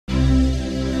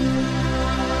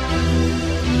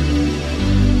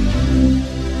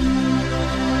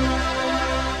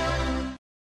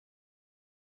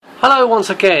Hello once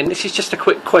again. This is just a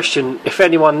quick question if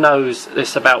anyone knows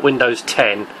this about Windows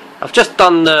 10. I've just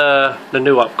done the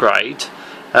new upgrade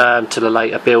to the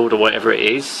later build or whatever it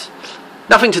is.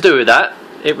 Nothing to do with that,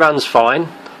 it runs fine.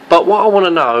 But what I want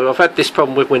to know, I've had this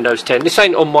problem with Windows 10. This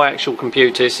ain't on my actual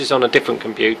computer, this is on a different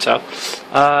computer.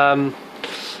 I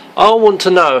want to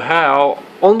know how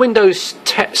on Windows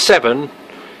 7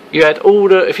 you had all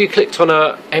the, if you clicked on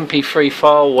a MP3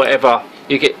 file or whatever,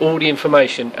 you get all the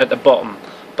information at the bottom.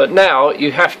 But now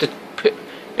you have to put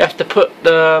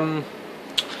the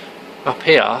up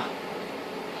here. I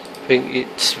think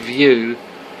it's view.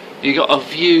 You got to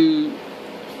view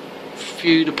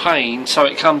the pane, so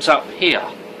it comes up here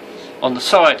on the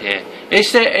side here.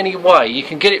 Is there any way you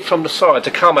can get it from the side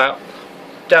to come out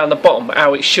down the bottom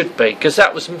how it should be? Because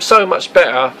that was so much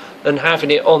better than having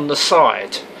it on the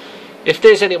side. If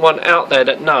there's anyone out there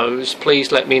that knows,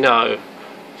 please let me know.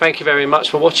 Thank you very much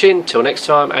for watching. Till next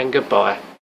time, and goodbye.